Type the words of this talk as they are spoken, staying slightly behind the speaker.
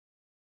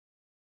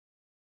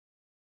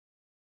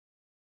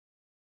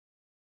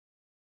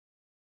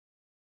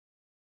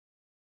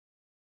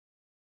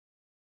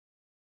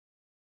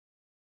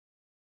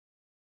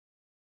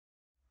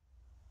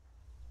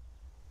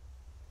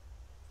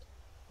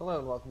Hello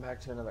and welcome back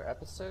to another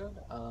episode.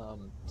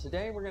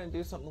 Today we're going to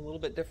do something a little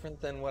bit different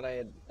than what I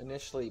had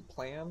initially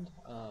planned.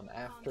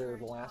 After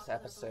the last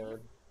episode,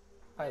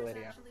 hi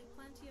Lydia.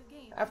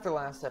 After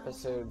last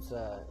episode's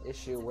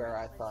issue where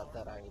I thought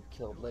that I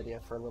killed Lydia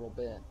for a little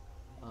bit,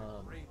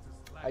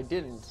 I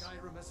didn't.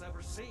 Skyrim has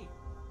ever seen.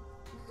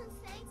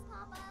 Thanks,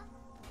 Papa.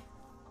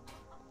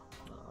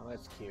 Oh,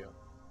 that's cute.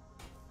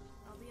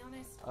 I'll be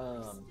honest,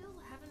 I still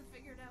haven't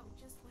figured out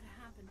just what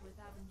happened with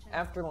Avengers.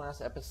 After the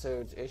last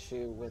episode's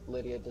issue with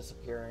Lydia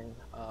disappearing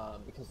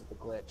because of the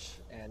glitch,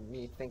 and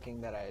me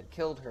thinking that I had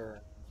killed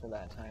her for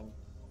that time,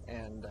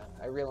 and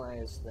I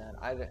realized that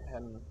I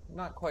am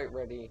not quite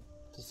ready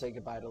to say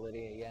goodbye to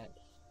Lydia yet.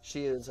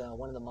 She is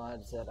one of the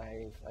mods that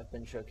I've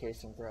been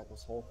showcasing throughout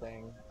this whole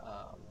thing.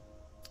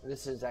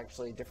 This is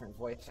actually a different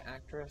voice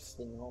actress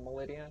than normal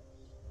Lydia,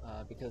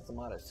 because the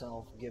mod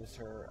itself gives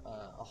her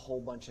a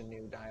whole bunch of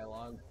new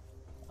dialogue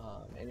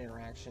and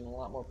interaction, a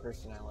lot more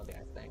personality,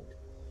 I think.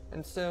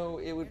 And so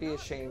it would be a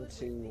shame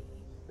to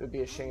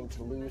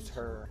lose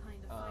her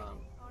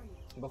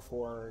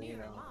before you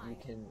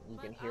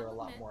can hear a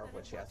lot more of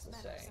what she has to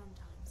say,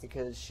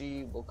 because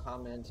she will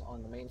comment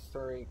on the main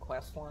story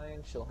quest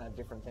line. She'll have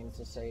different things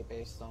to say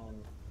based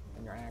on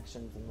your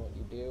actions and what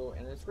you do,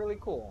 and it's really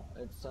cool.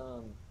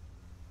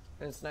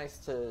 It's nice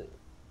to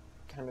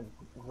kind of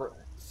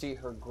see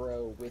her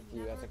grow with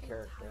you as a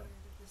character.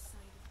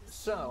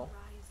 So,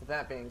 with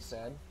that being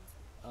said,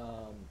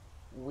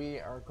 we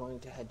are going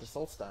to head to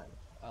Solstheim.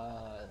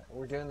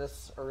 We're doing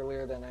this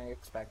earlier than I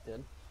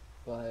expected,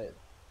 but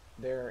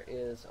there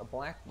is a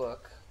black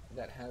book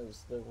that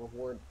has the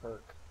reward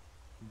perk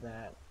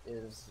that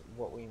is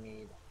what we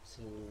need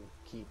to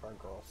keep our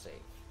girl safe.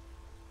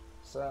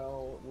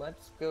 So,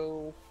 let's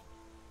go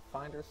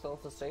find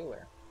ourselves a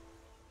sailor.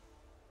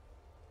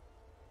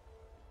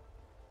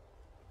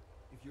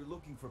 If you're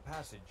looking for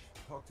passage,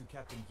 talk to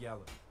Captain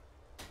Gyallen.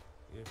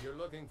 If you're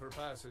looking for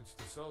passage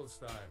to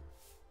Solstheim,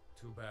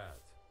 too bad.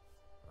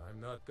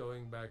 I'm not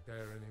going back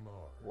there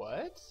anymore.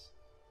 What?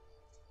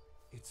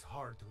 It's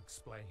hard to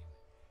explain.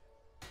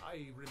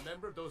 I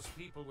remember those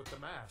people with the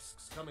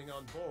masks coming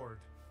on board.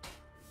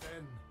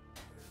 Then,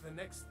 the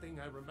next thing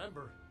I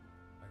remember,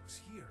 I was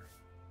here,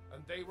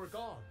 and they were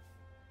gone.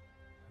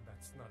 And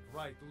that's not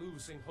right,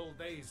 losing whole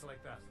days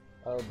like that.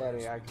 Oh,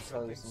 buddy, I can There's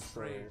tell you something some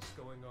stories. strange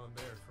going on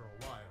there for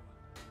a while.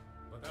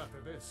 But after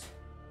this,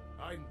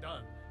 I'm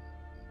done.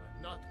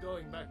 I'm not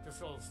going back to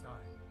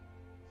Solstheim.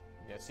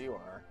 Yes, you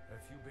are.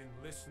 Have you been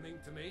listening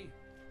to me?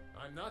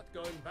 I'm not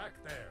going back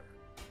there.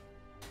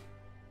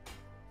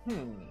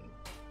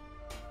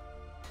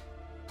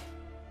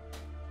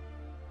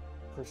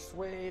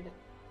 Persuade,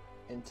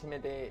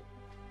 intimidate,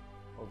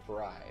 or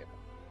bribe.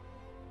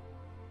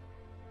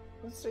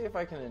 Let's see if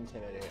I can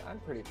intimidate. I'm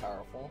pretty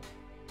powerful.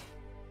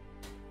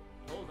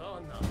 Hold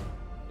on now.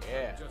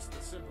 Yeah. I'm just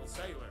a simple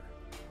sailor.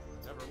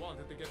 Never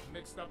wanted to get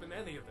mixed up in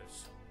any of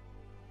this.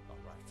 All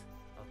right,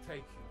 I'll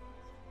take you.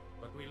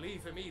 But we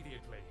leave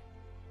immediately.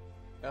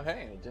 Oh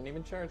hey, it didn't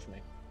even charge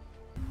me.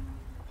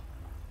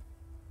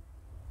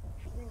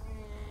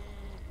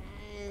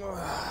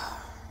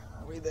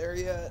 Are we there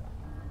yet?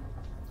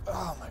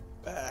 Oh, my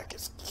back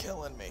is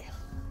killing me.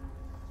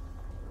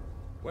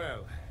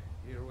 Well,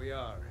 here we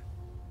are.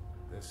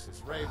 This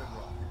is Raven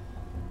Rock.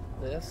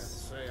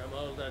 This? Say I'm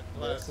all that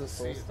glad This to is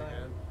see it Solstheim.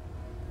 again.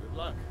 Good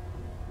luck.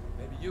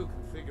 Maybe you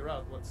can figure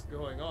out what's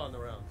going on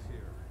around here.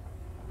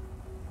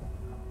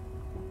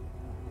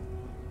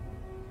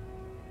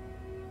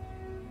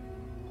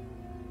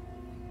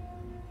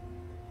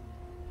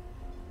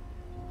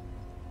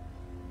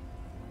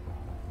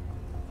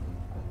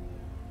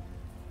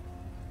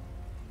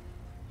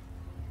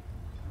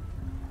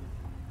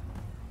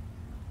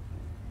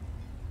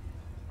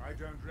 I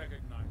don't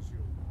recognize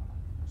you.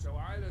 So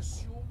I'll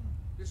assume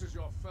this is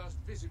your first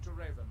visit to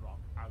Raven Rock,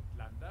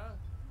 Outlander.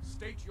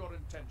 State your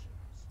intentions.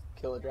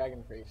 Kill a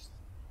dragon priest.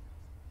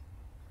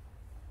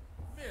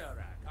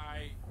 Miraak,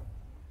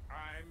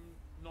 I'm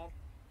not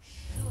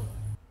sure.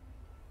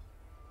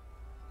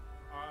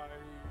 I'm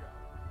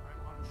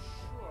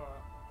unsure.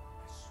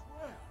 I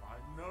swear I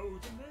know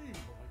the name,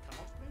 but I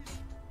cannot place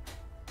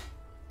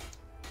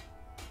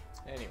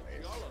it.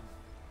 Anyways, Gyallen.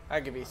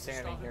 I could be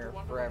standing starting here to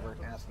wonder forever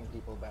about asking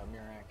people about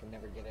Miraak and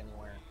never get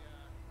anywhere.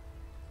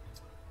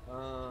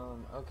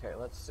 Okay,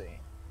 let's see.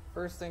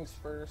 First things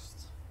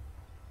first,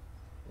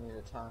 we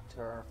need to talk to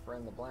our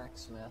friend the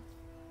blacksmith.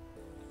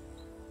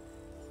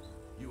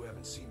 You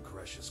haven't seen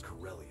Cretius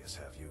Corellius,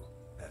 have you?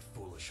 That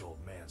foolish old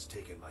man's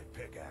taken my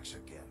pickaxe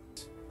again.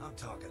 I'm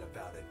talking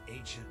about an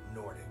ancient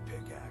Nordic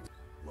pickaxe.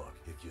 Look,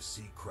 if you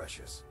see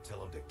Cretius,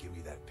 tell him to give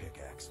me that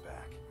pickaxe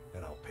back,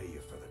 and I'll pay you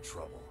for the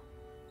trouble.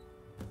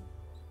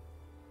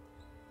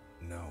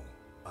 No,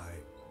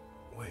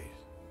 wait,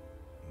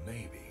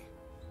 maybe.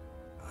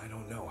 I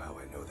don't know how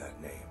I know that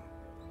name.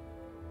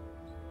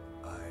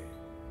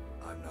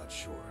 I'm not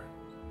sure.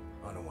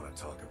 I don't want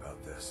to talk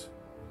about this.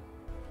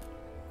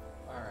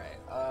 Alright,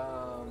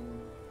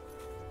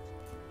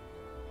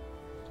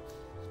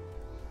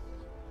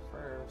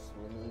 first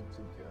we need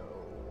to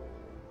go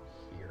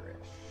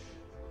here-ish.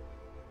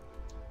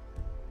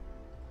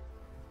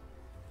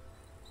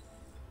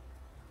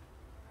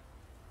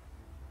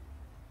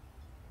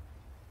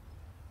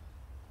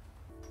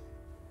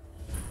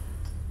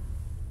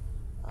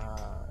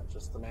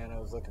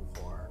 was looking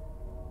for.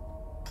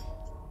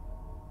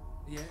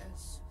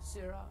 Yes,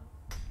 Sirrah?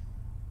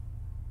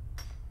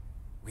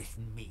 With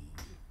me?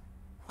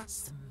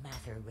 What's the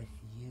matter with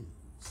you?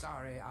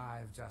 Sorry,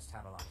 I've just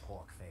had a lot of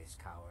pork-faced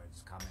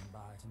cowards coming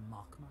by to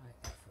mock my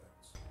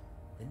efforts.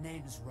 The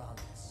name's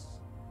Rollis.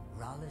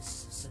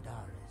 Rollis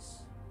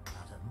Sedaris,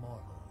 out of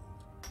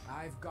Moorhold.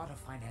 I've got a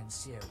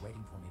financier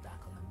waiting for me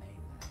back on the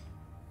mainland.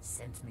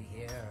 Sent me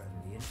here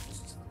in the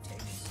interests of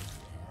obtaining some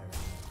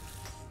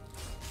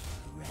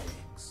rare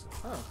relics.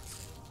 Oh.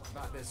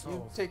 But this You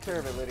whole take care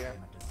of it, Lydia.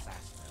 became a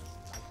disaster.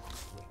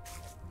 Quick,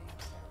 let me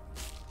tell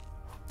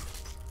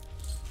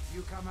you.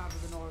 You come out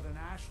of the northern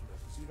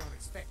ashlands, you don't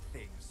expect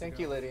things. Thank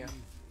you, Lydia. You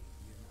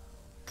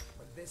know.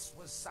 But this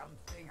was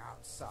something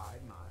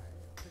outside my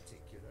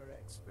particular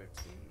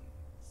expertise.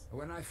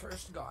 When I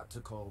first got to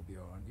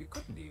Kolbjorn, you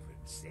couldn't even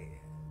see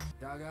it.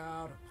 Dug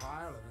out a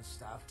pile of the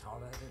stuff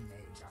taller than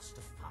me just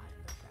to find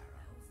the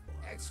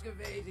barrel.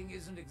 Excavating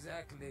isn't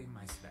exactly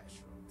my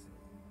specialty.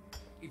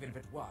 Even if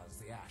it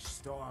was, the ash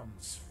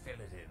storms fill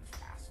it in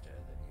faster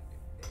than you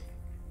can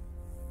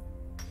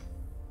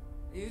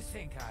dig. You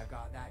think I've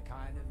got that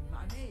kind of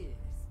money?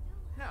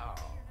 No.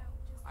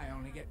 I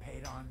only get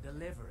paid on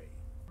delivery.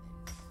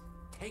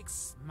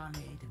 Takes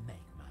money to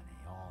make money,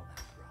 all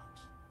that rot.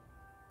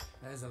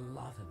 There's a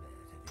lot of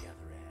it at the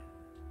other end.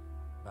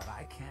 But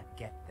I can't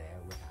get there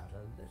without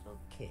a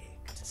little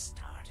kick to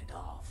start it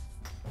off.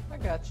 I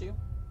got you.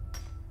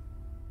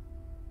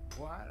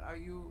 What? Are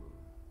you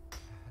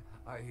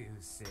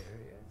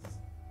serious?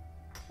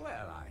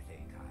 Well, I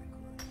think I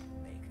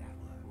could make that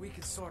work. We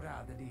could sort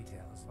out the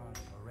details of our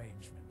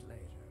arrangement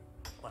later.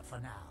 But for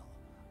now,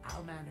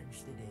 I'll manage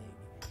the dig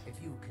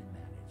if you can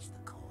manage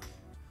the coin.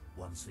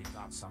 Once we've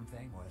got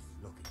something worth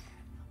looking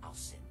at, I'll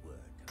send word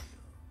to you.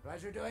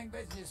 Pleasure doing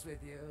business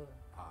with you,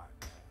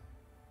 partner.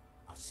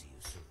 I'll see you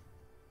soon.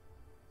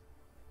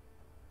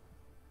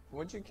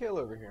 What'd you kill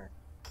over here?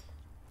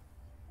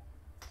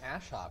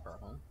 Ash hopper,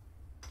 huh?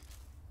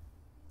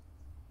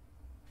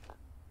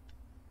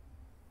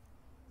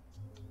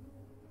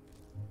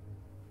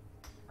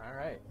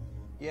 Alright.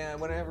 Yeah,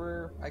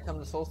 whenever I come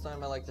to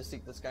Solstheim, I like to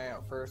seek this guy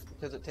out first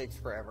because it takes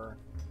forever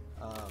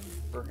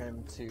for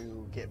him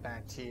to get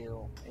back to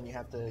you, and you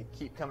have to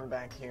keep coming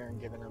back here and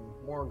giving him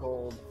more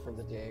gold for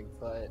the dig,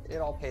 but it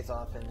all pays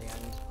off in the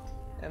end.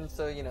 And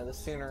so, you know, the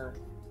sooner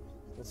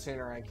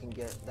I can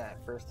get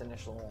that first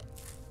initial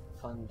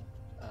fund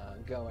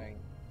going,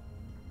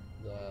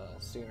 the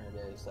sooner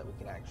it is that we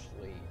can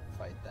actually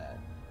fight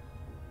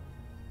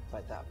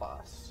that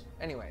boss.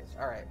 Anyways,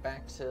 alright,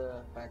 back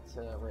to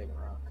Raven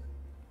Rock.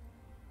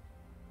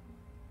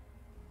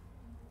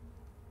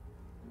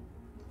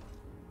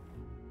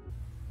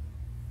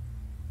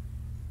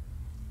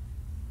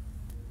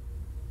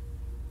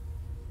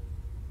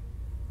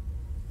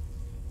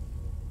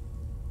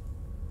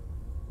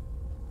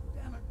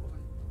 Damn it, woman.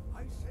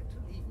 I said to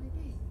leave me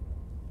be.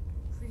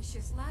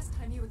 Precious, last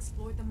time you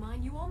explored the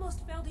mine, you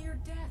almost fell to your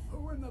death.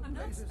 Who in the I'm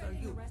not blazes are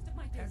spending you? the rest of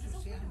my Can't days you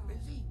as a see I'm widow.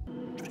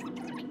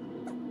 busy?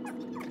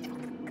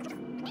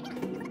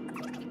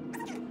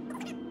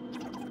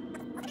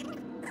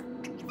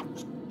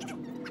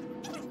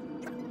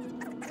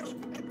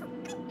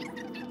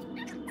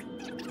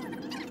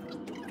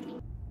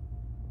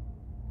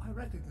 I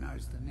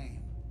recognize the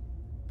name,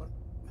 but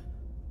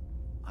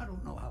I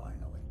don't know how I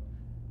know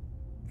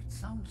it. It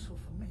sounds so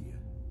familiar.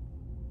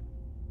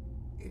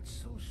 It's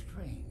so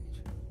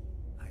strange.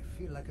 I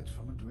feel like it's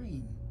from a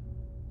dream.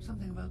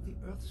 Something about the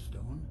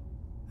Earthstone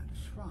and a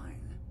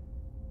shrine.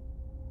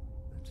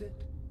 That's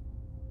it.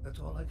 That's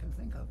all I can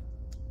think of.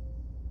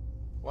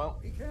 Well,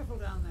 Be careful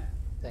down there.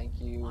 thank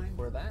you Mind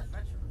for that.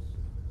 treacherous.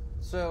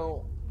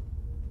 So,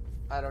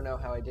 I don't know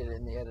how I did it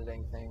in the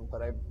editing thing,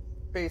 but I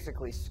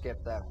basically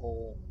skipped that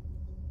whole,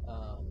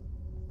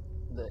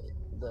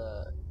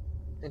 the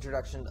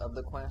introduction of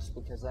the quest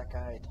because that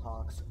guy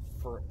talks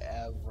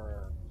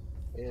forever.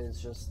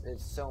 It's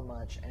so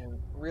much,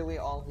 and really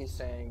all he's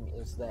saying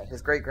is that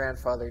his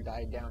great-grandfather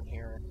died down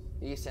here.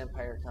 The East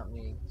Empire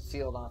Company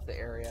sealed off the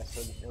area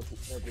so that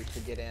nobody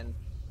could get in,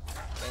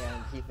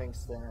 and he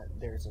thinks that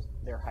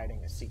they're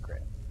hiding a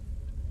secret.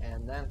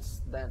 And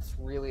that's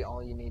really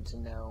all you need to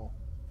know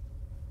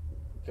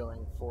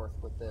going forth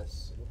with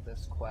this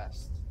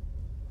quest.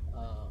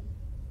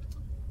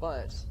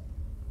 But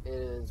it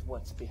is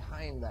what's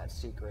behind that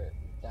secret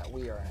that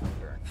we are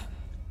after.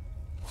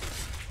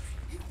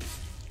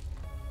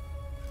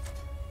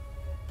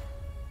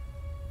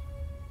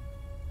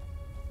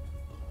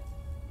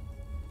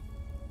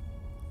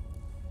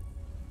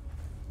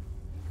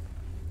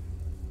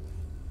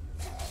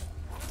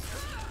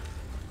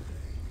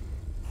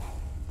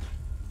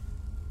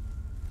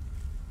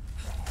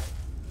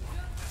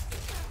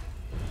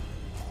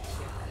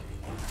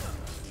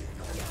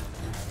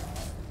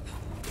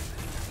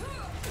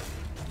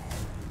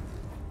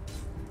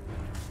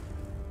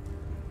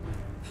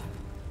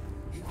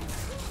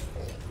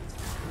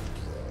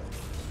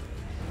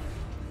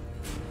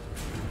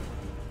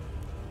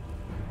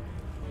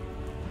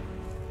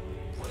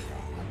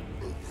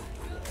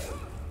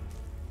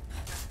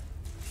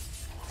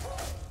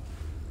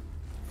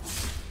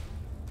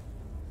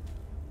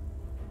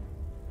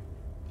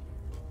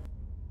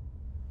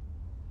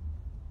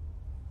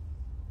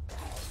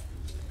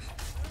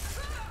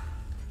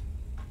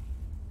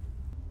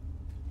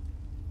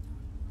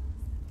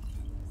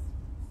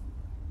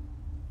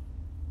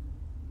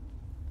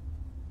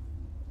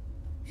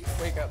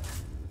 wake up.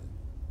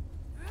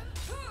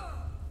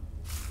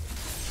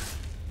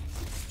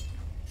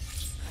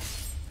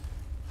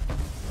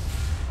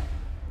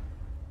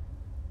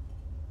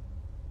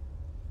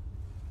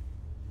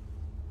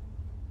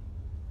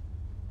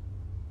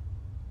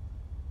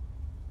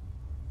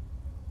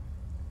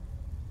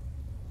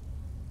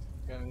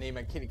 Gonna need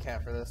my kitty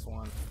cat for this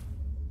one.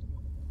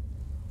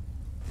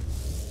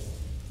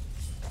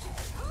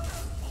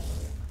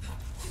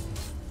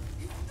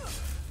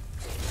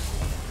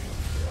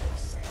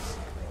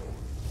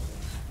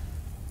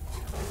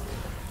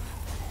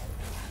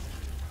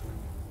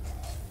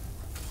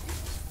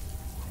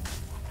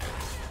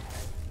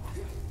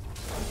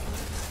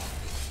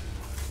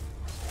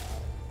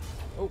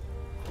 Oh,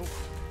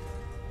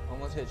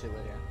 almost hit you,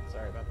 Lydia.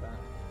 Sorry about that.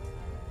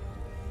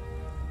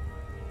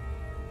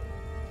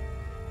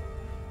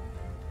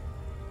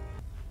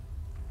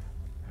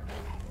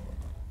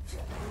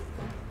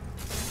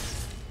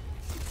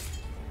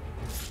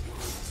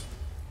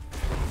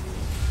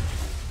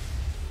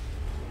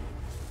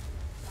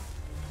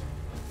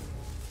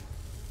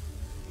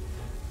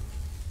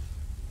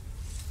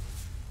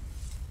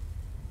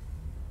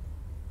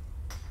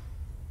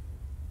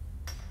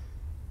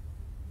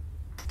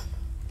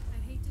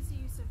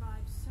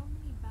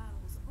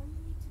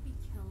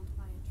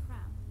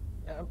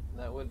 Yep,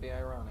 that would be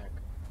ironic.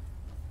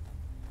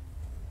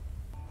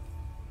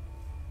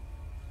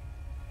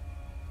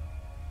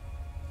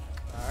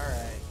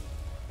 Alright,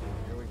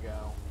 here we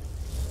go.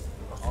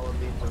 All of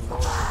these are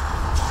lords.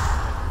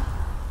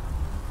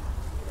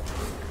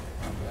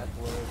 That's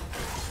wood.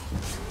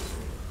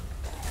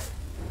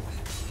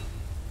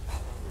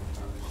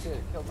 Oh shit,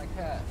 it killed my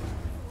cat.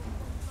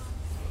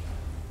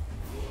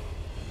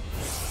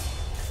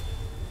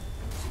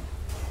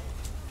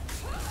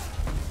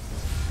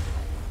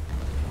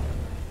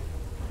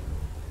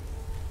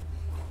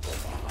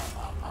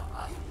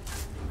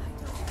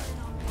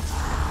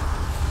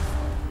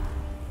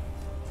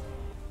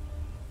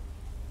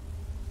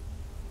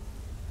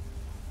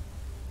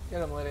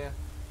 Get him, Lydia.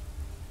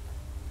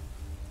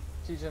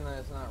 Teach him that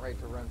it's not right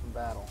to run from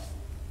battle.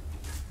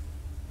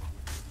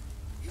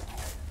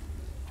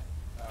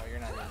 Oh, you're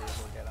not gonna be able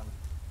to get him.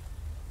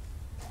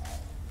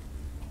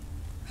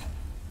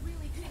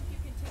 Really think you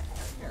can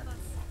take care of us?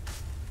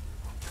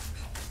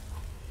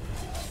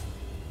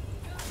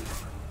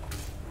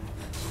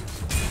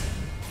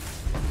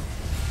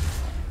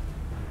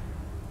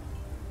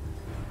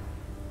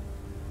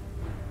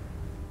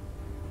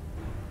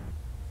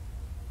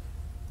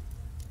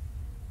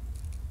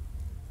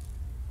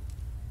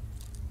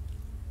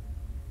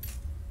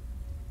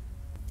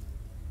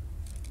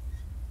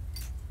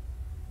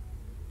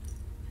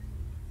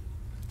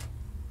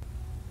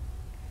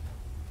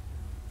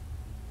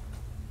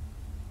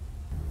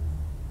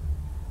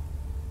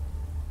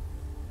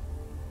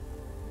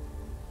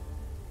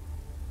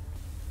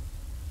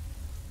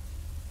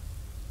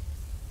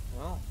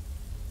 Well,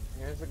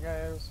 here's the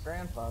guy's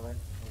grandfather,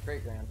 or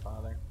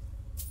great-grandfather.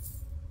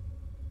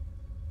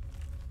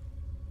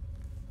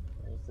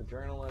 There's the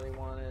journal that he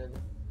wanted,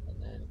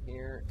 and then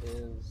here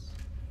is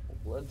the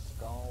Blood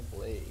Skull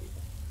Blade.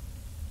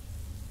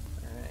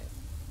 Alright.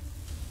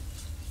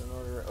 So in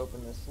order to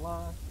open this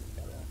lock, we've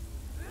gotta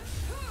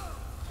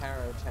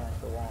Kyra attack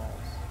the walls.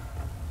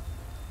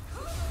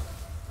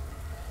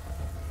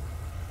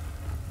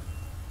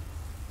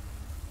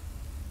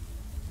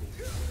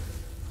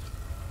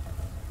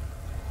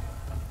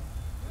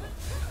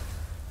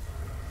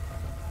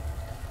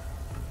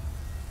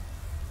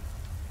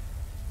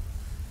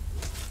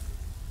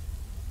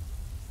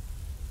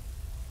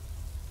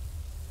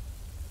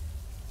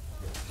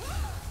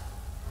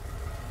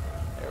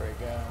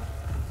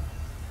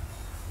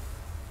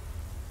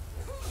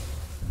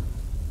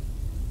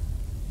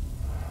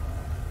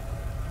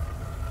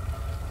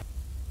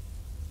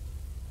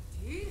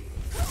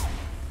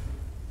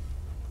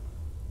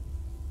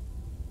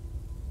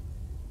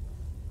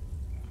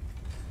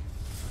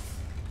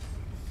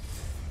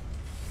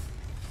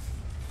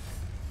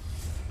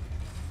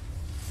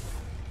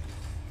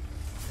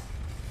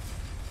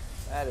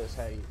 That is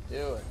how you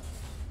do it.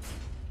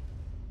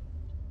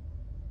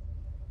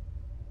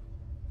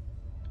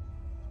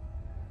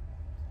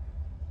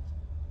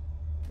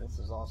 This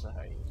is also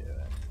how you do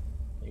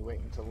it. You wait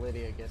until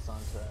Lydia gets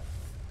onto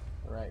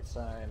the right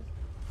side.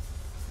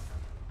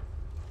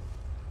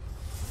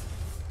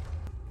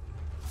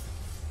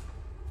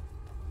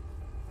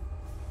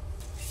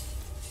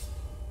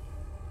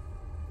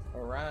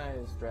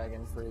 Arise,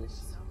 Dragon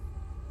Priest.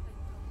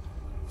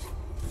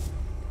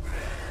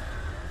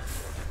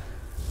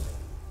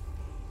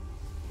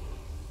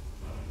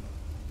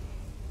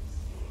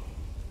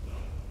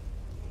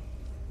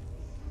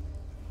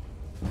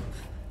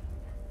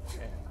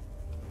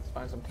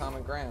 Find some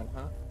common ground,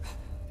 huh?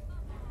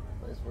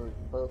 Place where we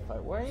can both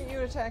fight. Why aren't you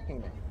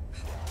attacking me?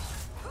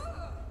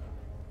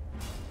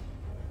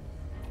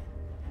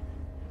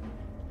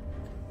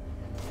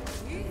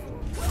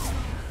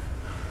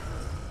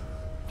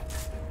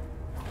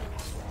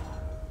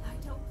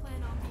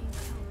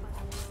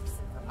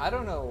 I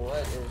don't know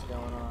what is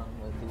going on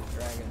with these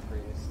dragon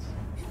priests.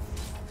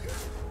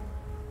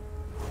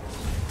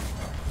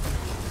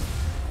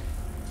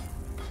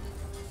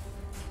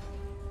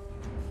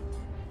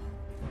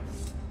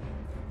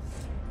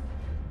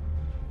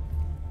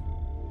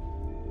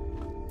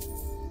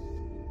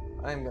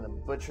 I'm gonna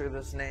butcher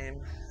this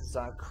name.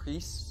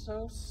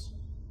 Zakrisos?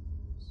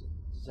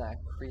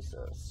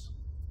 Zakrisos.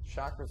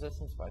 Shock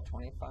resistance by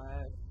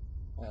 25,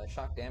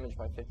 shock damage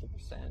by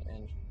 50%,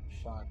 and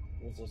shock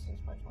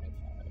resistance by 25.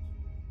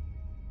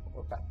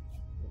 Or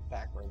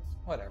backwards.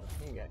 Whatever.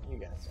 You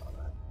guys saw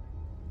that.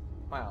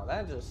 Wow,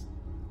 that just...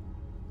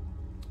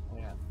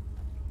 yeah.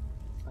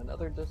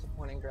 Another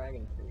disappointing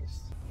dragon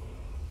priest.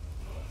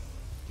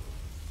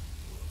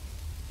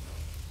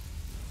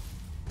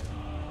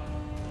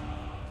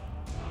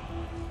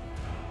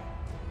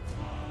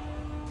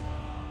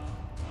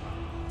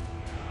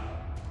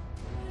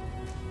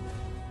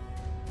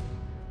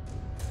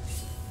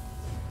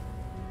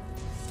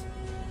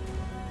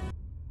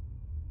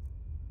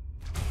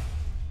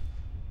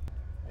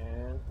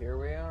 And here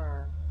we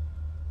are.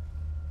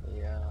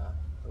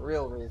 The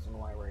real reason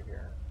why we're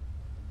here.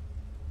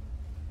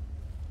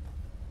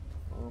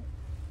 Well,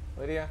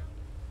 Lydia,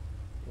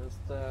 just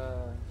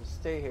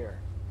stay here.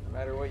 No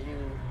matter what you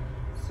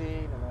see,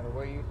 no matter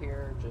what you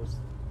hear, just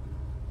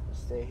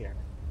stay here.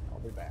 I'll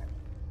be back.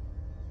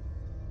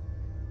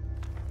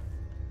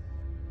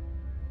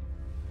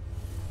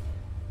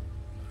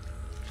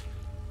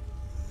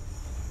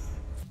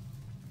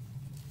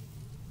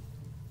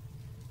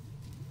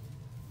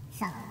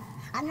 So,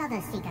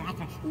 another seeker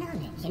after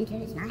knowledge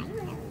enters my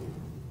realm.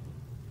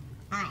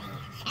 I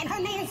am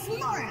Hermaeus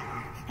Mora,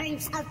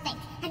 Prince of Fate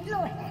and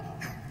Lord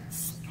of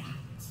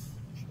Secrets.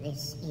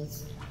 This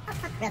is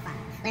Apocrypha,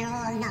 where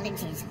all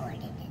knowledge is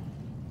hoarded.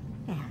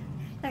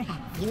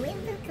 Perhaps you will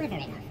be clever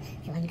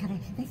enough to uncover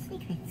the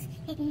secrets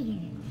hidden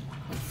here.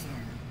 And so,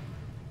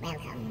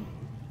 welcome.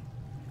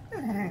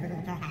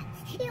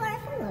 Perhaps you are a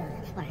fool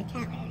or a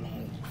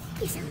coward.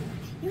 So,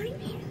 you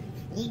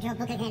read your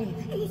book again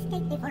and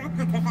escape before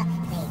Apocrypha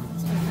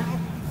fades in the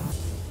north.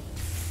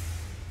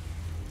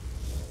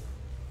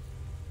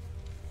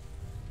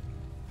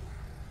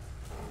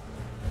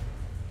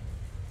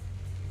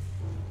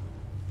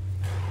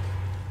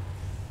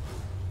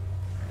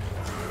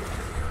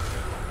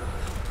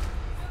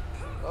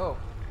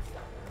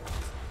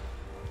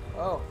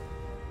 Oh.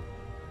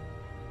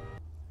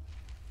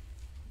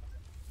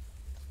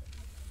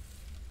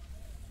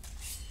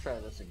 Try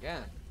this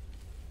again.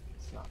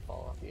 Let's not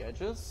fall off the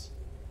edges.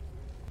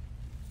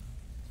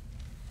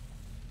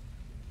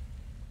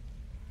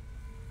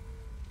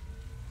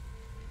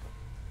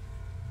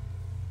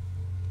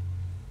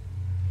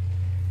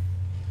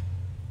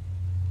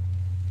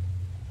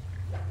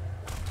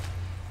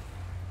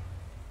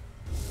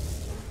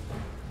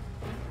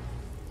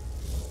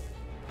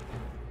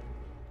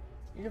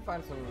 You can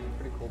find some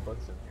pretty cool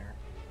books in here.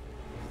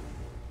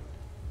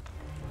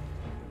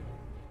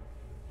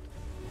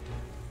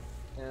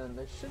 And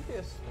there should be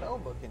a spell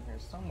book in here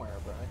somewhere,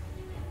 but I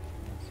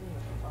can't seem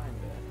to find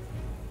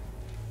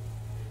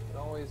it. It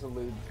always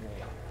eludes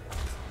me.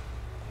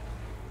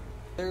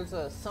 There's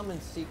a Summon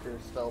Seeker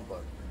spell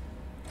book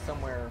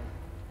somewhere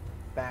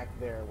back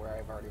there where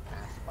I've already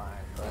passed by,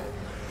 but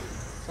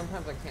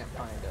sometimes I can't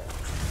find it.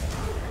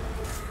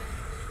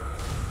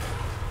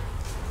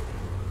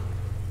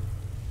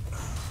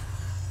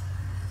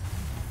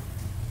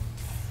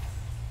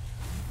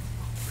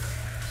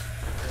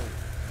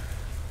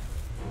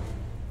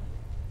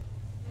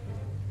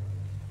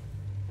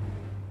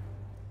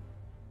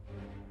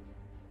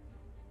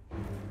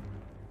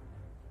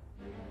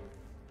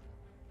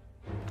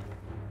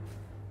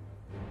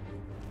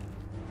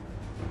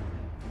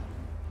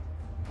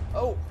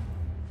 Oh!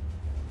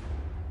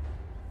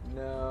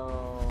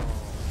 No.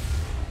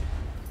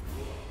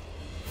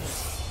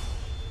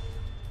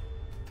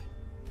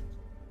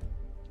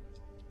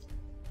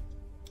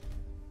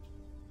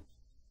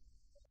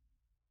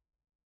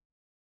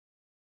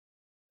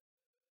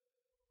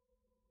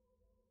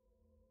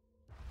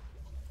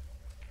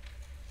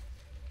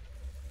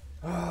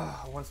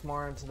 Once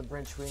more into the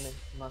bridge we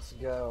must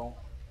go.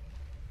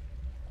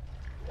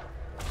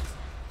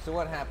 So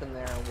what happened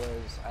there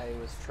was I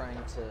was trying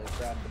to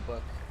grab the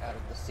book out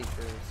of the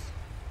Seeker's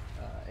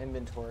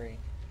inventory,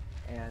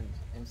 and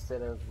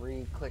instead of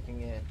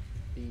re-clicking it,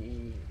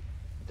 the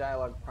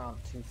dialogue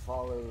prompt to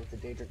follow the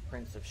Daedric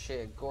Prince of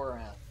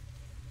Sheogorath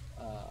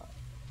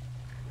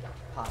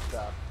popped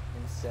up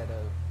instead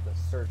of the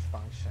search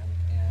function,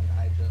 and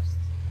I just,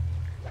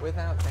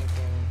 without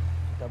thinking,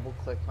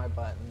 double-clicked my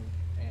button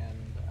and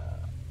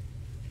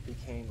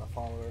became a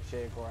follower of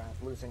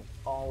Sheogorath, losing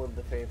all of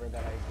the favor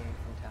that I gained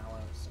from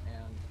Talos,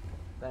 and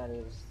that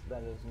is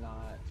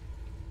not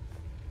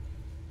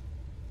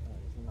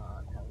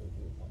how we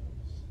do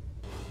things.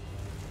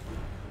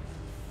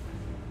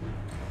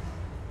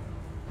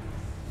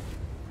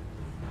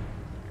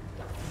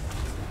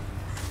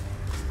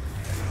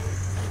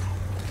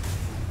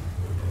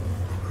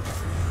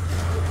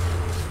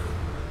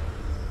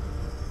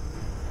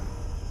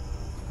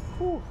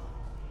 Whew.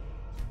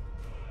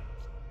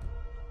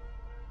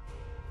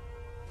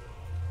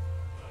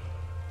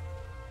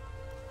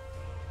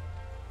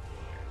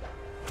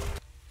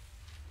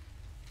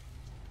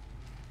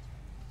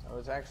 I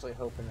was actually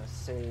hoping to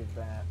save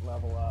that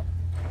level up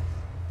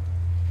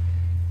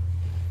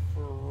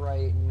for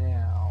right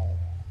now.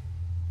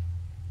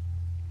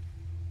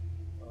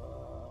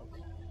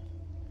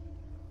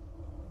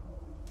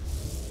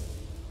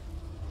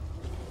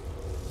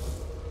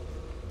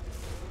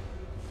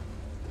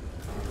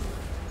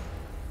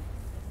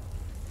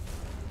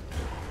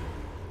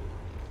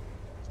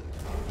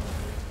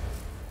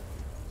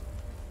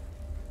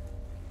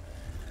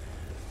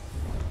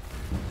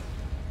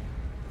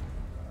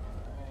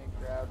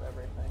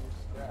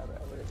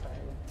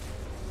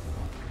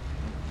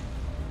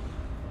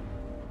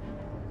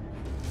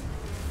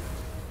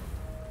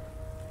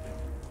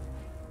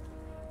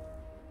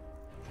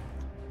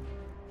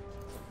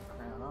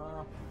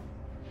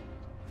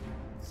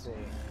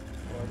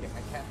 get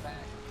my cat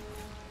back.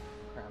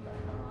 Crown back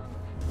on.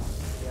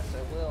 Yes,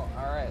 I will.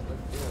 Alright,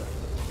 let's do it.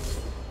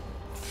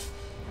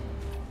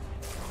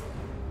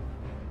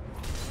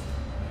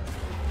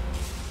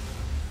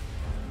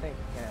 Thank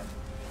you, cat.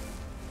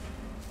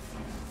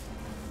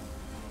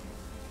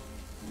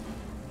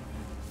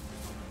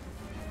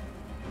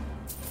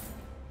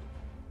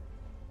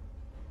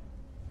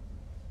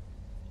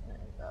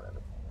 Got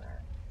everything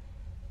there.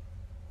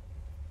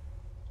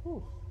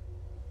 Whew.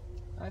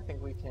 I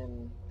think we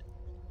can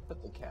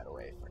put the cat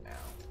away for now.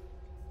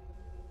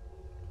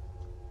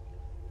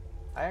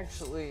 I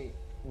actually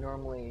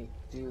normally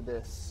do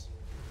this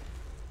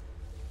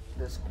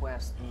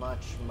quest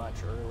much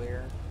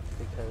earlier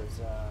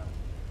because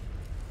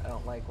I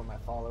don't like when my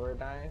follower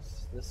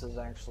dies. This has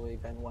actually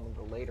been one of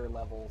the later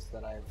levels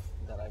that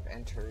I've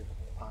entered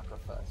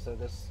Apocrypha. So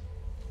this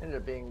ended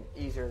up being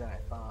easier than I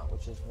thought,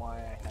 which is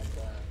why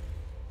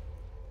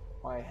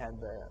I had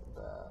the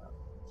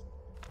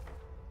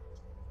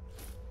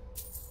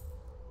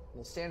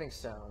standing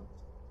stone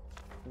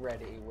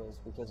ready, was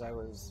because I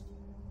was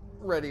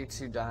ready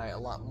to die a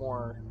lot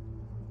more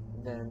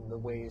than the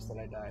ways that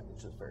I died,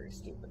 which was very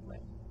stupidly.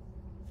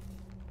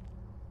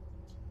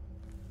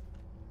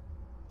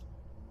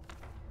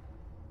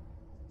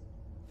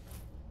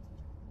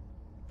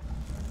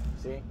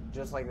 See?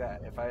 Just like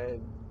that. If I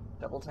had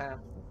double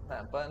tapped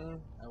that button,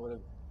 I would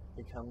have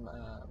become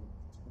a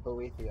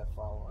Boethia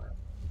follower.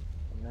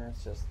 And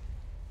that's just...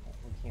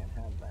 we can't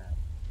have that.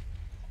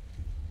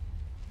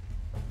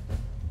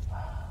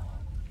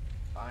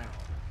 Finally.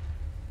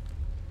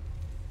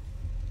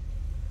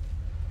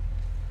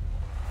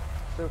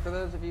 So for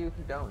those of you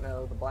who don't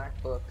know, the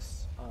black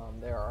books,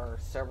 there are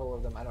several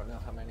of them. I don't know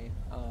how many.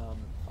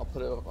 I'll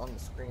put it up on the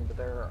screen, but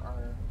there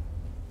are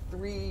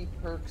 3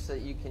 perks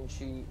that you can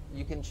choose.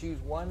 You can choose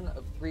one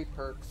of 3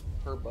 perks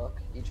per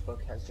book. Each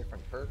book has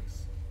different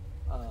perks.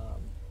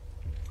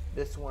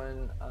 This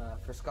one,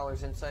 for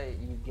Scholar's Insight,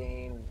 you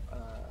gain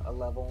a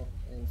level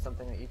in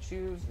something that you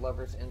choose.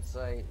 Lover's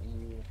Insight,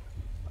 you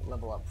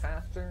level up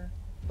faster,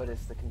 but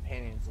it's the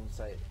Companion's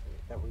Insight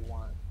that we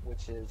want,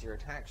 which is your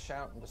attack,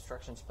 shout, and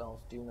destruction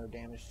spells do no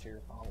damage to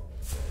your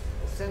followers.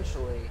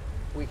 Essentially,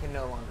 we can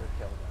no longer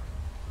kill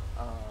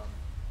them,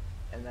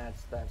 and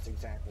that's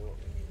exactly what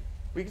we need.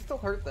 We can still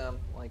hurt them,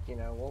 like, you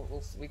know,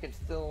 we can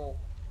still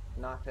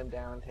knock them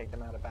down, take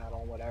them out of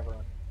battle, whatever,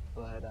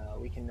 but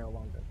we can no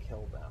longer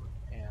kill them,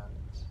 and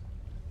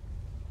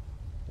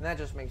that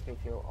just makes me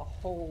feel a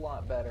whole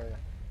lot better,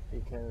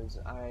 because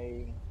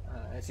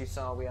as you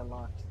saw, we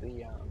unlocked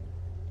the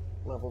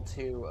level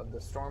 2 of the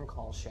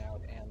Stormcall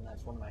shout, and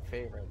that's one of my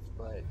favorites,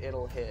 but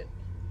it'll hit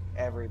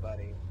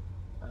everybody,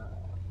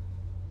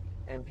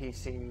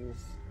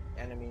 NPCs,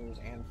 enemies,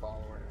 and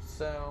followers,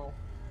 so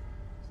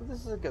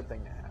this is a good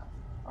thing to have.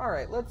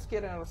 Alright, let's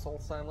get out of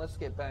Solstheim, let's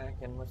get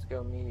back, and let's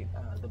go meet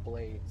the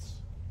Blades.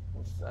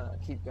 Let's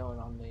keep going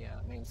on the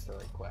main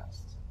story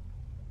quest.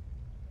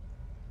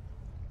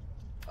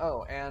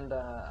 Oh, and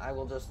I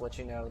will just let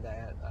you know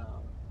that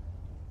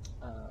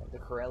the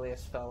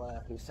Corellius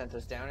fella who sent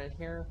us down in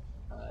here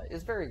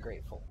is very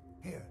grateful.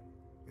 Here,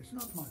 it's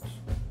not much,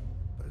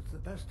 but it's the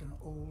best an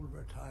old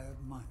retired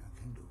miner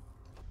can do.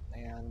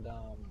 And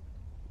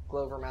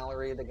Glover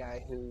Mallory, the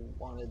guy who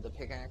wanted the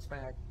pickaxe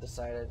back,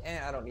 decided,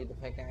 I don't need the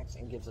pickaxe,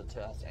 and gives it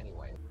to us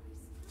anyway.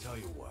 Tell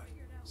you what,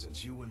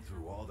 since you went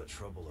through all the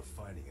trouble of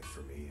finding it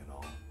for me and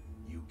all,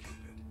 you keep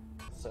it.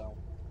 So,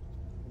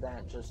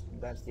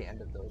 that's the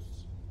end of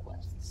those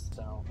quests.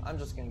 So, I'm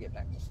just gonna get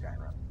back to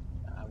Skyrim.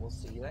 I will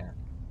see you there.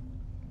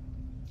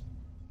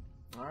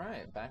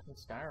 Alright, back in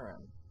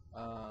Skyrim.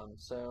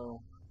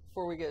 So,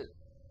 before we get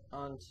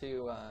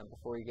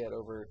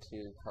over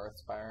to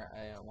Karthspire,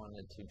 I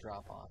wanted to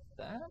drop off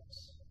that,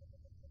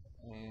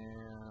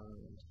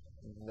 and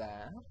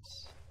that,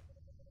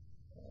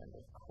 and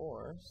of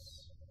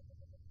course,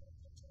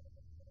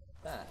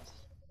 that.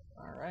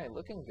 Alright,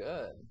 looking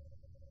good.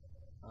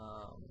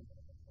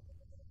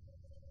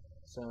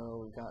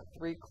 So we've got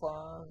 3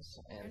 claws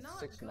and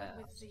 6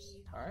 masks.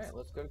 Alright,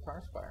 let's go to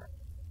Karthspire.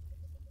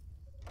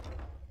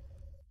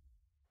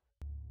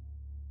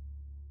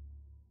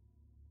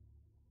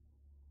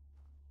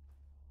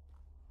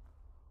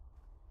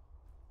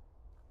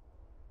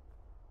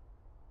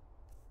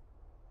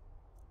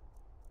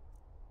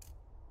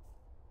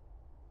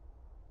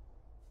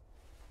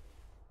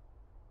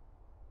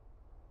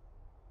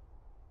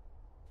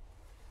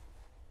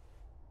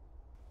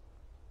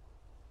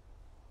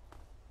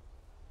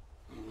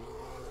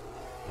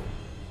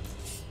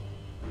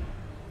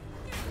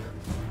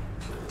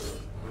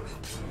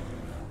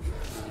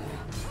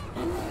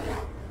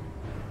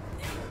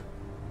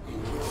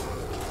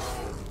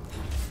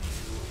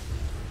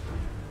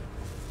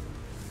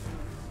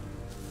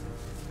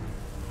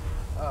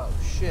 Oh,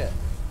 shit.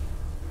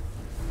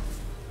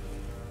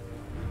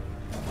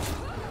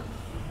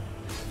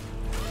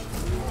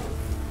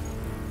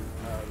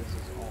 Oh, this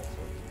is all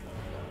sorts of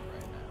fucked up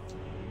right now.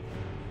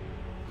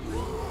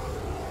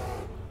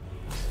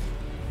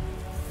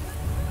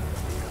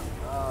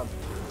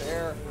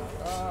 There.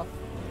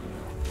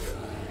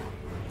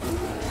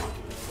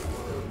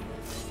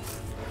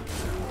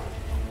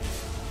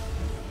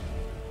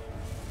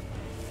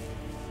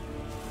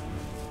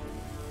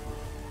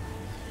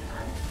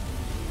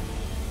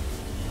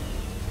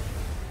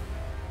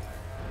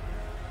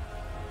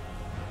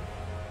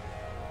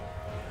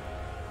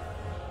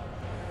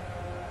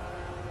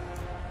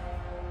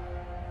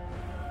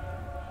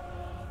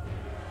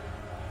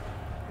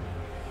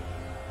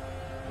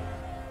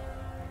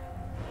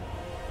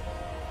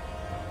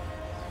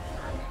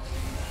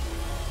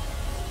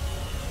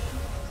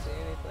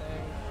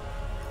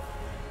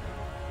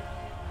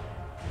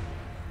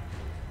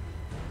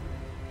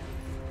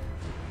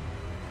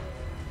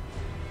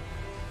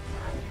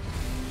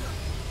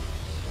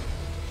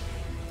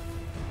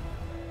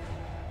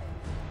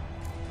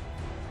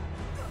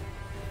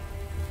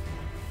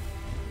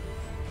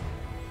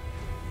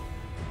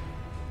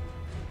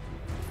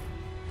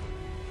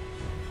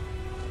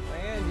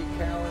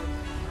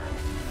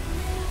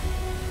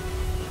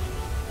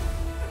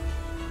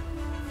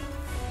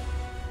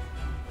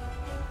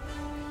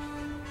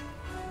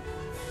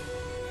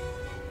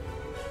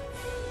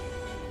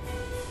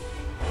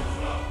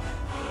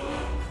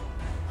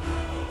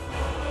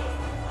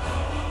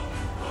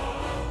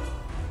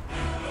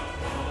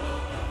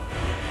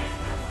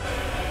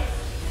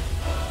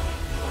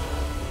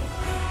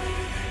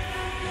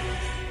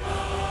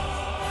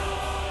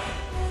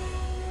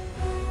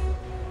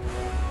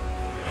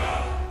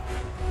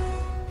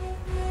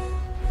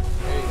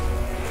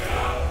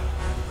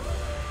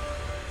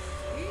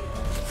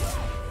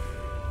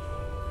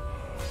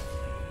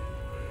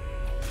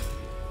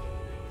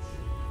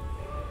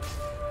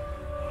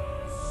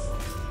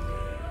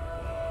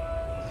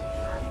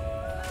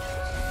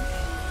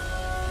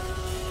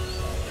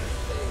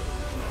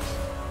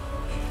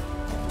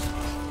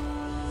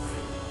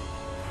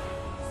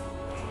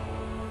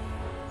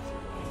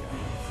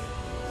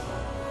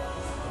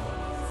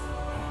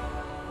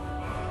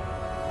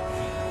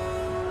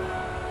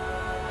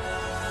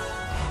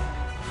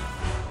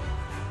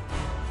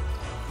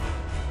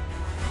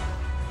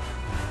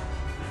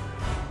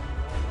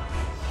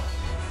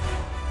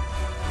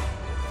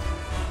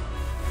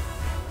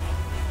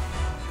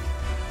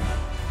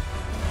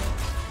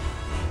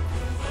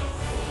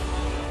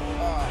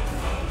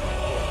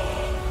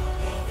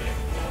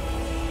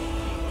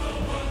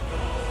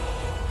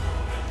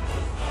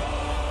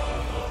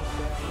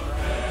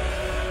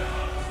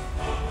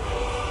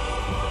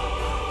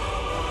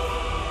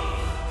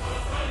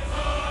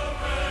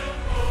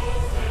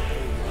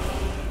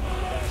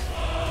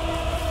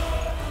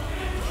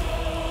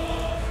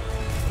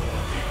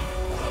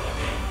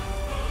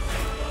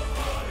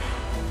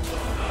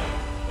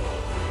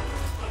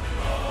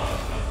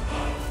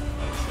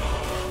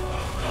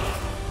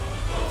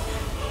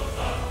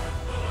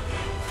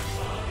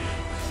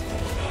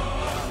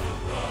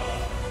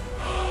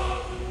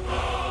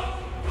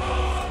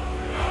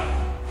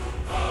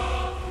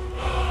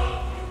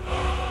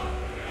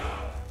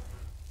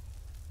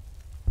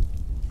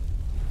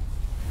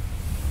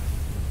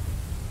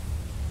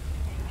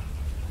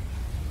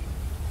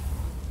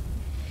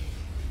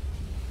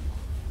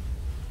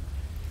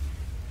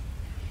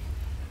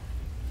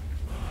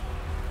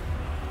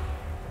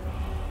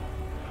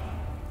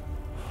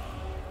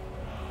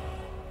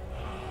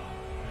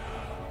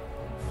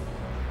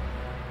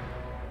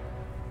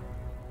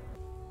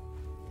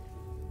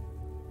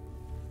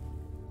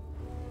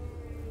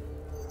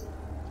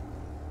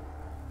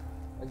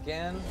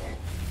 Again?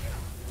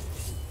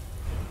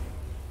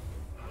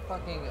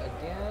 Fucking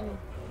again?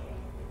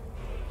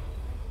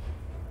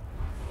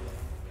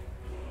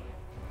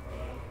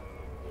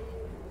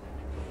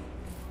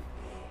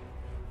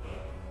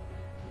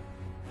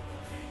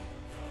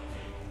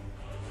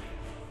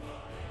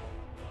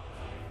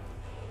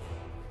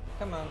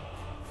 Come on.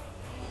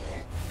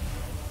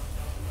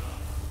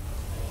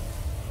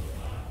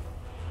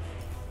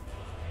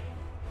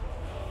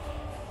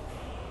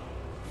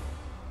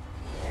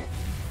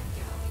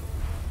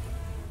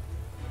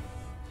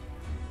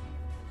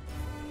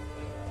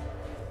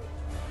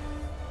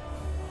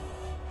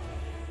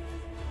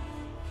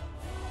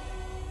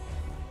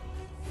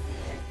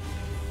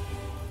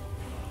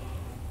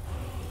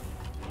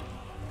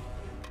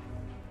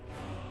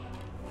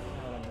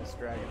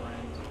 Dragon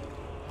Rend.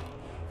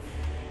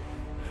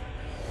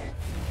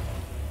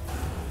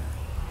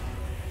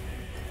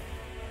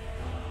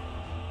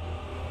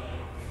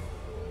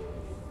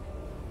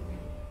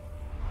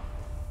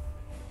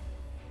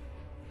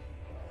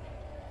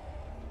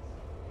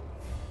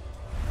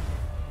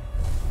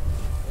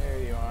 There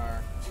you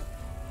are.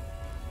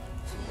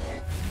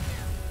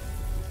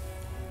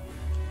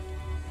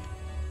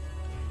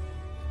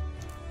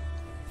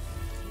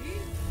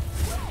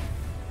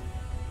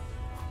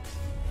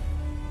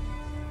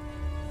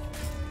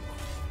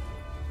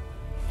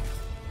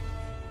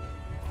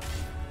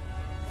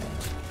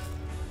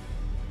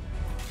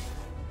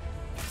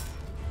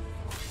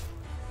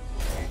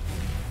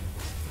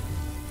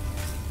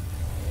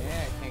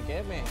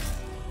 Get me.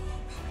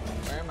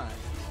 Where am I?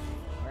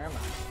 Where am I?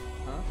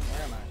 Huh?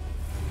 Where am I?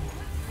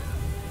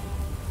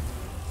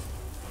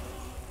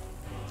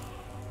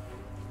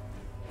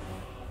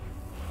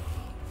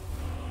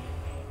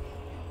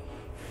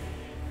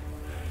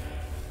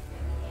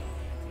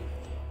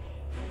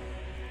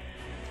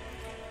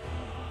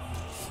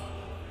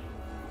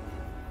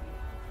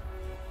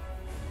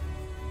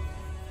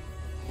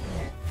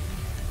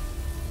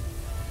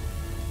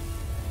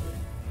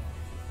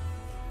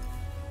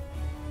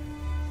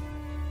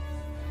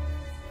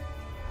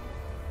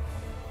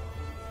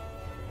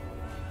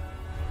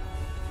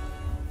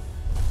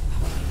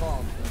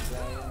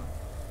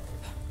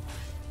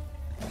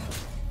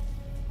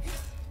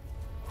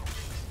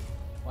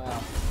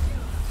 Wow.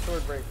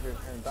 Swordbreaker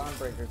and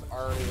Dawnbreaker's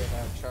already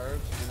have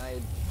charged, and I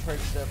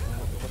charged up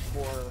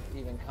before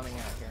even coming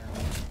out here.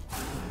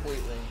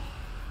 Completely.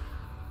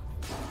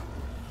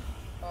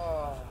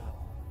 Oh.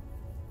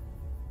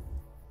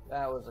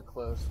 That was a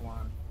close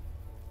one.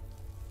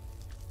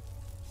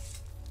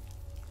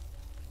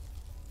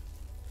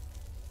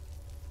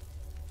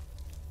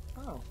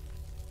 Oh.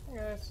 Hey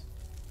guys.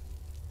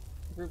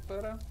 Group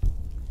photo?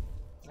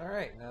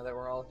 Alright, now that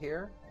we're all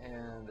here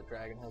and the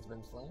dragon has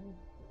been slain,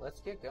 let's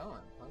get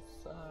going.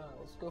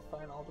 Let's go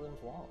find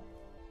Alduin's wall.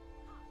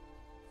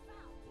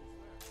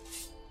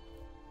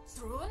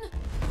 Throne?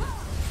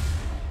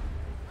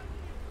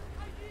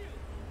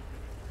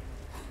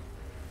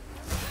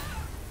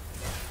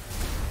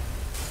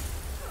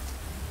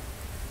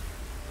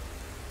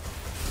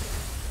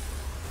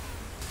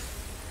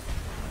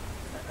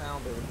 I'll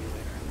be with you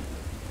later.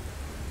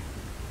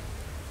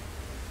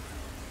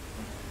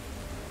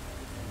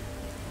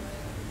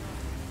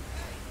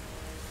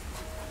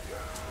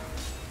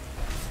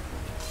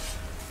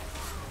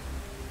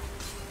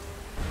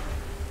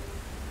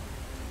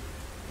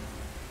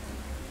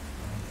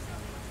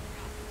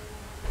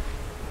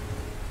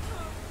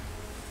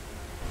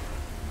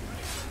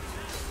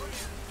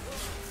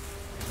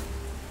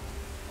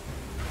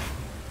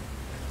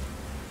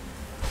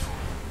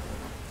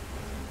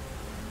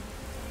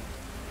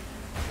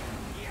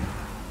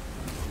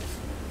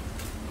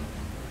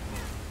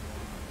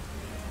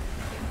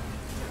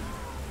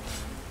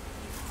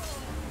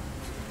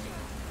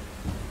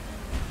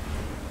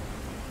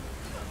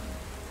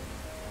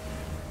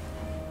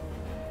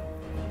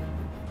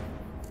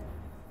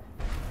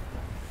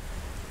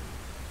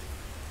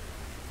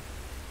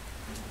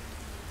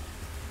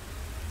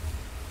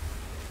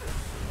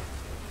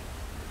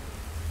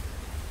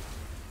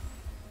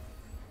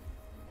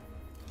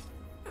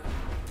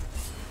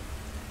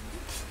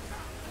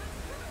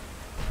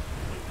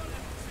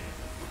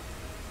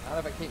 Not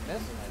if I keep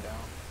missing, I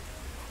don't.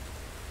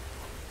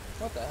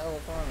 What the hell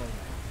is wrong with me?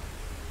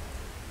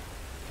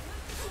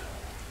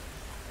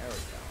 There we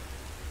go.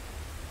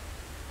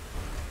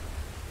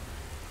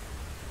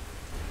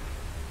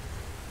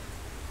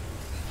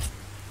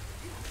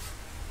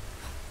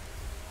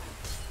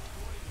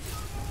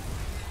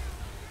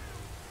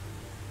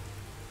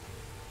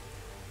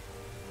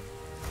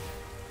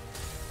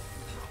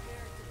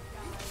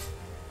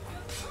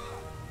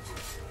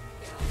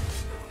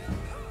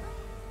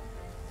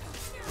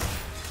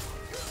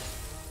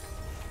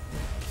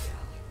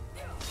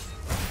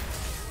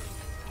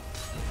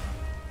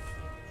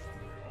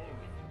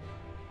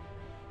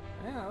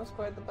 Yeah, that was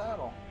quite the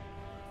battle.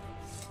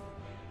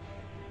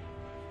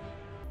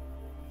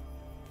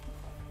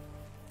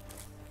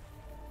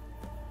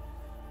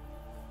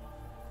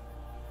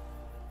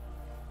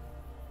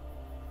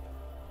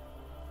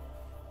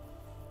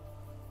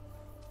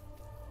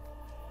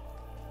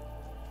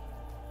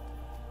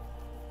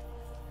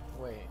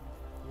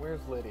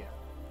 Where's Lydia?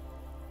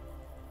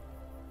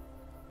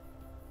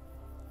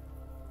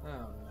 Oh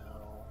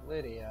no,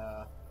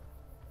 Lydia.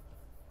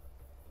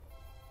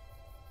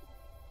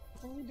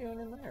 What are you doing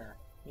in there?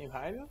 You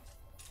hiding?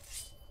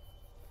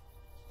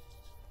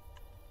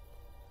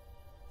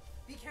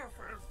 Be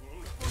careful.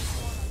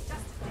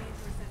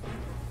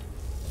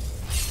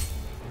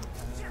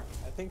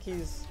 I think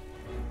he's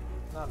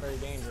not very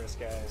dangerous,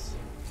 guys.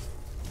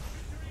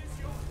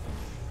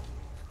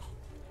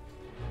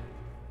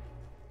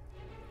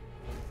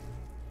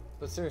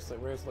 But seriously,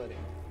 where's Lydia?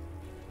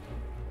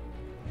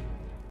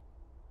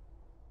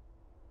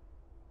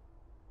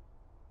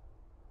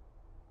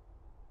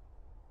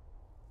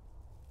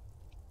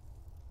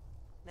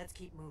 Let's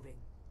keep moving.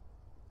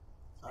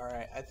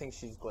 Alright, I think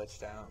she's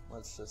glitched out.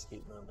 Let's just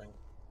keep moving.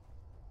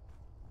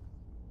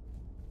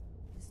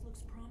 This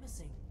looks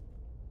promising.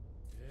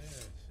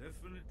 Yes,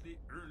 definitely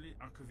early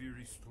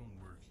Akaviri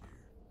stonework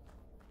here.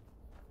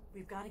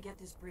 We've got to get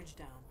this bridge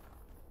down.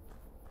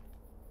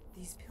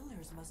 These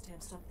pillars must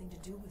have something to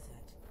do with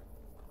it.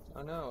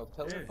 Oh no, a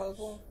pillar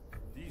puzzle?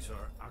 These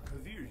are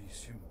Akaviri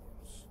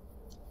symbols.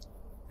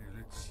 Here,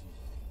 let's see.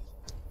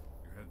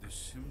 You have this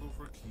symbol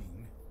for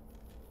king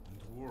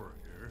and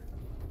warrior.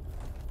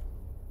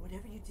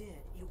 Whatever you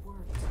did, it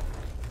worked. Looks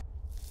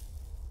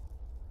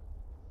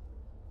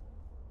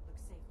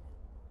safe now.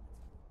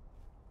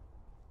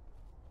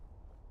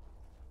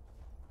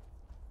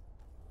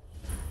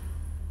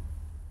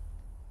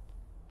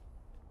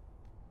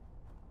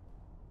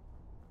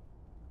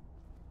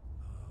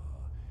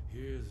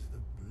 Here's the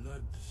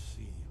blood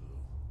seal,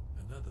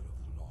 another of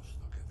the lost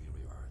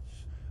Akaviri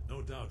arts.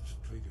 No doubt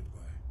triggered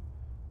by,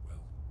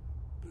 well,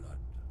 blood.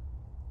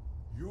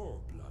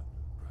 Your blood,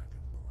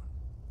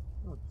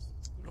 Dragonborn.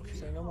 Look Say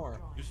here. no more.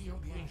 You see how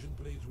the ancient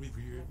blades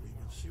revered me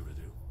in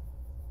Cyrodiil?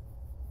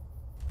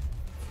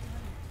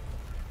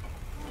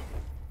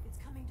 It's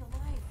coming to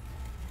life.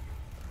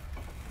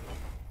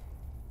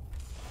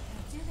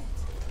 You did it.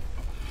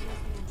 Here's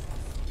the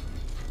entrance.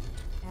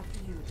 After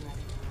you,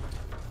 Dragonborn.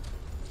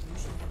 You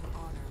should have the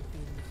honor of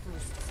being the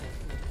first to set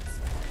foot in this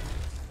spot.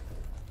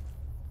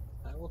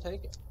 I will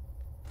take it.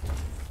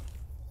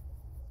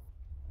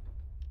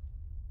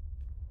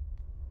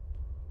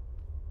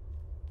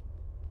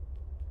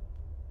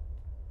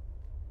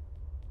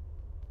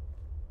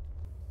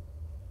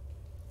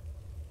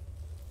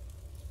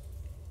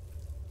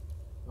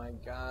 My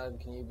god,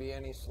 can you be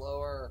any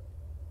slower?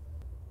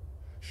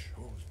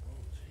 Shows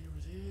bones. Here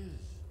it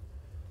is.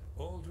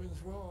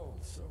 Alduin's Wall,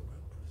 so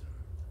well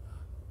preserved.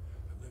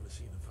 I've never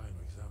seen a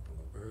finer example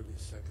of early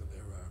Second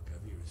Era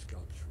Akaviri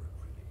sculptural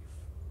relief.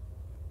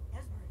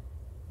 Esbern,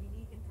 we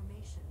need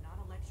information, not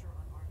a lecture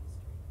on art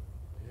history.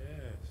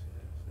 Yes,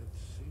 yes. Let's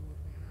see what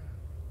we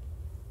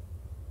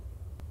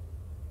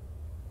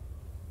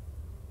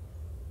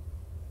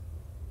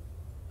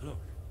have.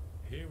 Look,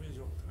 here is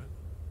Alduin.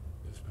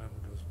 This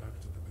panel goes back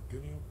to the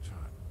beginning of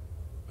time,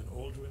 when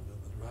Alduin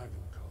and the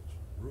dragon cult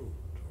ruled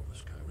over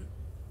Skyrim.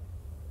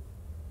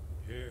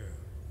 Here,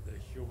 the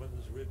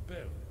humans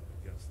rebelled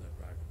against their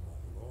dragon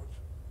warlords,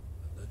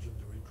 the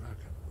legendary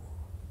Dragon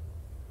War.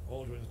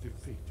 Alduin's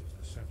defeat is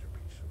the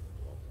centerpiece of the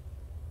wall.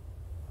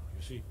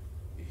 You see,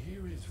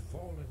 here is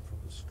fallen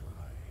from the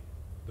sky.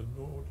 The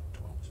Nord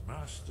Tones,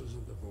 masters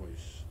of the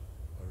voice,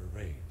 are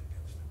arrayed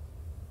against him.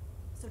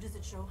 So does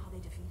it show how they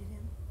defeated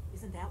him?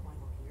 Isn't that why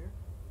we're here?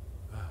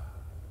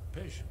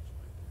 Patience,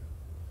 my dear.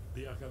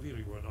 The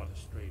Akaviri were not a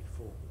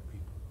straightforward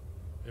people.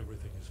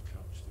 Everything is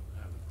couched in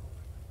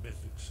allegory,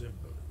 mythic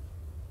symbolism.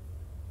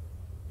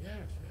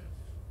 Yes, yes.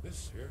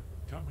 This here,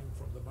 coming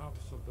from the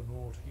mouths of the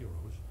Nord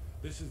heroes,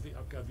 this is the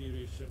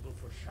Akaviri symbol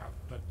for shout,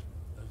 but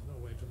there's no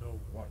way to know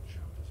what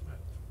shout is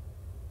meant.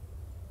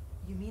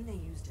 You mean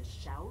they used a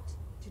shout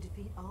to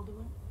defeat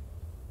Alduin?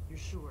 You're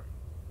sure?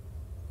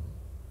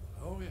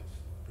 Oh, yes.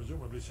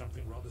 Presumably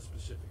something rather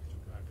specific to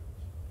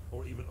dragons,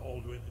 or even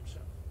Alduin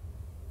himself.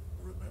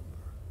 Remember,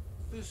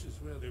 this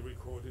is where they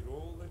recorded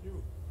all they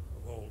knew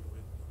of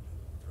Alduin and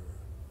his turn.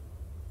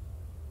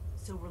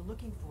 So we're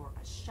looking for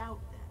a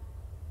shout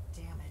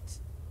then. Damn it.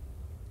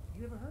 Have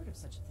you ever heard of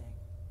such a thing?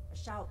 A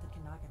shout that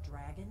can knock a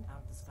dragon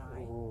out of the sky?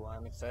 Ooh,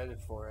 I'm excited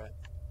for it.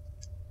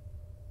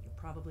 You're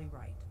probably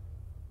right.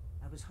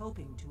 I was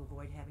hoping to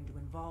avoid having to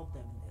involve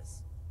them in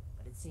this,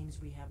 but it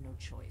seems we have no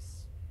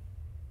choice.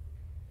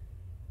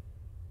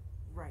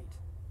 Right.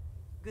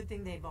 Good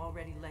thing they've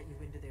already let you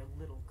into their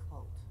little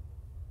cult.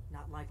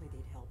 Not likely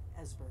they'd help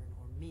Esbern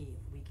or me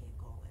if we came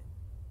calling.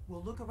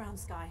 We'll look around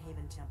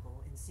Skyhaven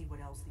Temple and see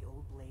what else the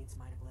old blades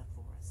might have left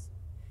for us.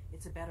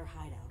 It's a better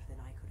hideout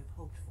than I could have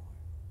hoped for.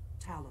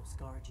 Talos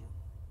guard you.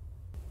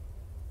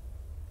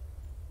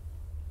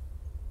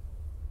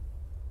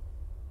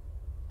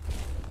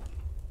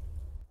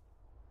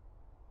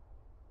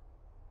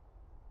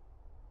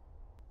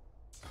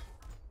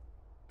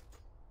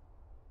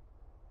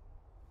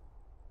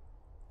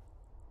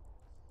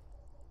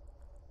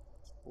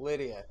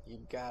 Lydia, you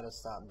gotta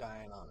stop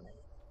dying on me.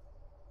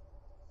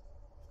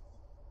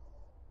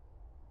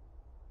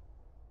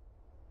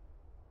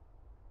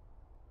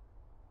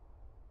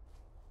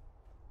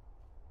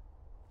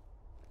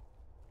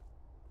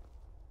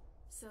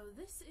 So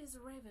this is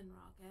Raven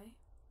Rock, eh?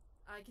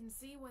 I can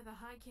see why the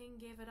High King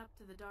gave it up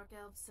to the Dark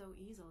Elves so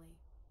easily.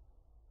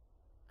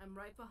 I'm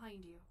right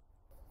behind you.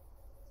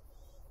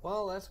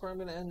 Well, that's where I'm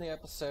going to end the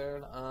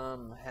episode.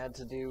 Had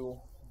to do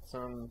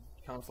some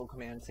console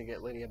commands to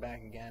get Lydia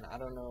back again. I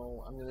don't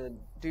know. I'm going to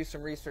do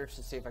some research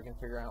to see if I can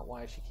figure out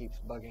why she keeps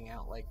bugging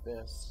out like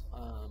this.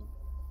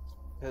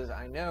 Because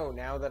I know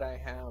now that I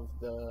have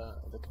the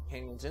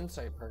Companion's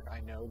Insight perk, I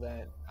know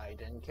that I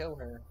didn't kill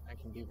her. I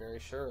can be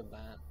very sure of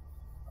that.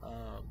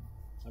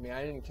 I mean,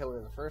 I didn't kill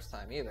her the first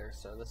time either,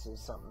 so this is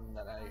something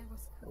that I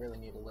really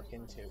need to look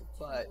into.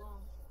 But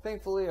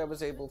thankfully, I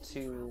was able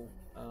to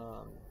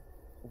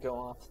go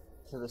off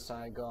to the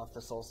side, go off to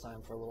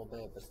Solstheim for a little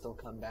bit, but still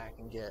come back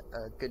and get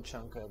a good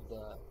chunk of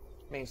the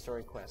main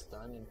story quest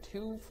done. And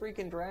 2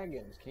 freaking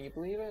dragons, can you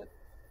believe it?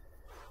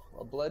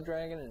 A blood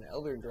dragon and an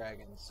elder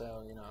dragon,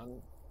 so, you know,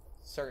 I'm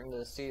starting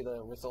to see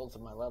the results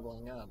of my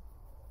leveling up.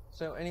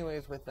 So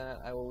anyways, with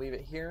that, I will leave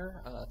it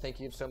here. Thank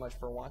you so much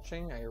for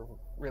watching. I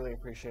really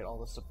appreciate all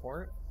the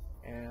support,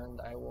 and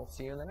I will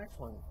see you in the next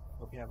one.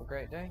 Hope you have a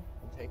great day,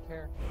 and take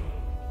care.